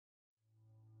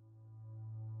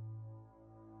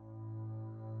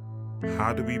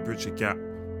How do we bridge a gap?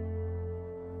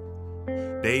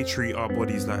 They treat our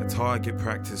bodies like target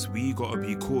practice. We gotta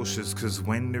be cautious, cause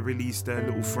when they release their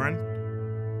little friend,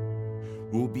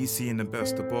 we'll be seeing the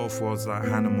best of both worlds like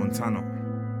Hannah Montana.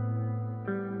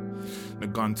 The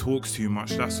gun talks too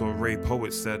much, that's what Ray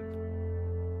Poet said.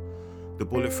 The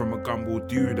bullet from a gun will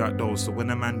do that though, so when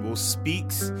a man will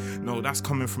speaks, no, that's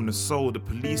coming from the soul. The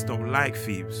police don't like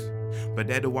thieves, but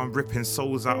they're the one ripping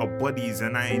souls out of bodies,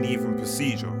 and that ain't even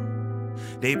procedure.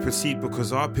 They proceed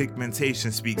because our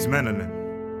pigmentation speaks melanin.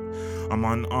 I'm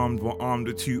unarmed, but armed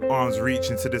with two arms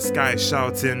reaching to the sky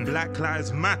shouting, Black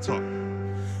Lives Matter.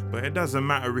 But it doesn't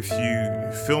matter if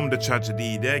you film the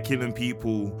tragedy, they're killing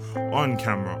people on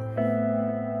camera.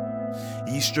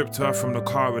 He stripped her from the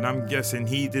car, and I'm guessing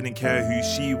he didn't care who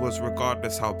she was,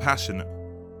 regardless how passionate.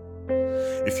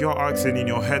 If you're asking in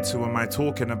your head who am I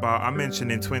talking about, I'm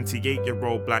mentioning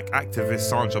 28-year-old black activist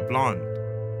Sandra Bland.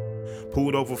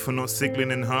 Pulled over for not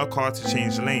signaling in her car to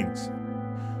change lanes.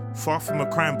 Far from a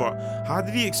crime, but how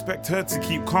did he expect her to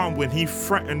keep calm when he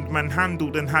threatened,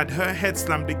 manhandled, and had her head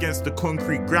slammed against the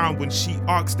concrete ground when she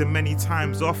asked him many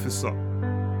times, officer,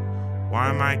 what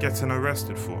am I getting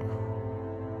arrested for?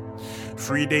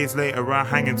 3 days later, a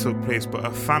hanging took place, but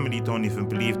her family don't even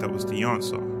believe that was the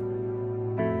answer.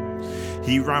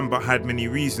 He ran but had many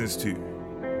reasons to.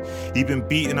 He'd been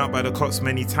beaten up by the cops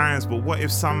many times, but what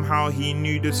if somehow he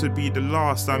knew this would be the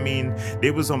last? I mean,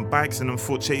 they was on bikes and on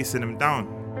foot chasing him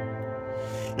down.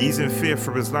 He's in fear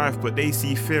for his life, but they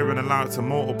see fear and allow it to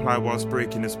multiply whilst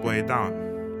breaking this boy down.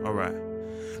 Alright,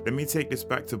 let me take this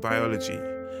back to biology.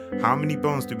 How many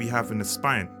bones do we have in the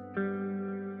spine?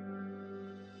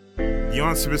 The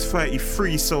answer is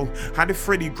 33, so how did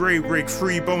Freddie Gray break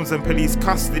 3 bones in police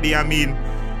custody? I mean,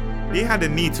 they had a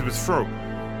knee to his throat,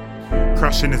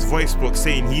 crushing his voice box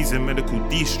saying he's in medical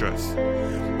distress.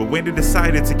 But when they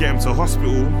decided to get him to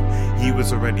hospital, he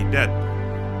was already dead.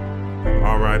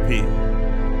 R.I.P.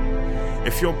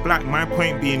 If you're black, my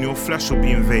point being your flesh will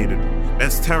be invaded.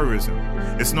 That's terrorism.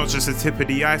 It's not just the tip of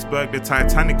the iceberg. The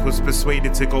Titanic was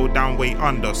persuaded to go down way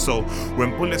under. So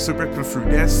when bullets are ripping through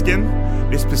their skin,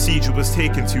 this procedure was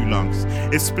taking too long.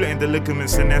 It's splitting the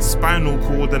ligaments in their spinal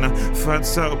cord and a third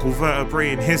cervical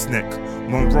vertebrae in his neck.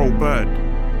 Monroe Bird.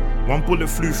 One bullet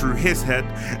flew through his head,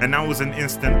 and that was an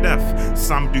instant death.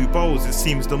 Some do bows. It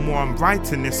seems the more I'm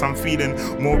writing this, I'm feeling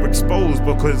more exposed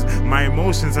because my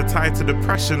emotions are tied to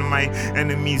depression. My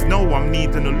enemies know I'm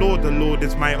needing the Lord. The Lord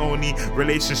is my only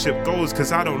relationship goals,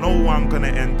 cause I don't know where I'm gonna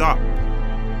end up.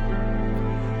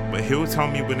 But he'll tell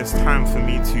me when it's time for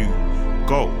me to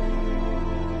go.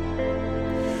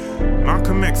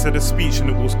 Malcolm X had a speech and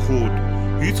it was called,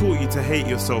 Who Taught You to Hate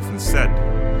Yourself? And said,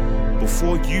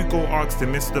 before you go ask the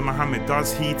Mr. Muhammad,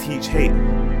 does he teach hate?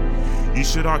 You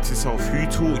should ask yourself, who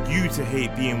taught you to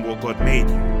hate being what God made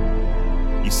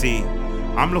you? You see,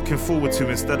 I'm looking forward to,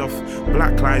 instead of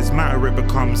Black Lives Matter, it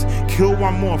becomes kill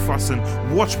one more of us and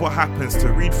watch what happens.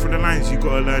 To read through the lines, you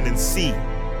gotta learn and see.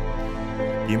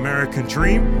 The American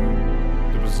dream,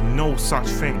 there was no such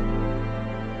thing.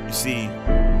 You see,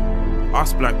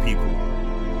 us black people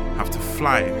have to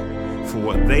fly for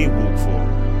what they walk for.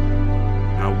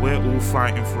 Now we're all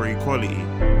fighting for equality,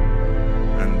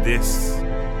 and this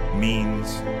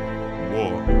means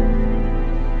war.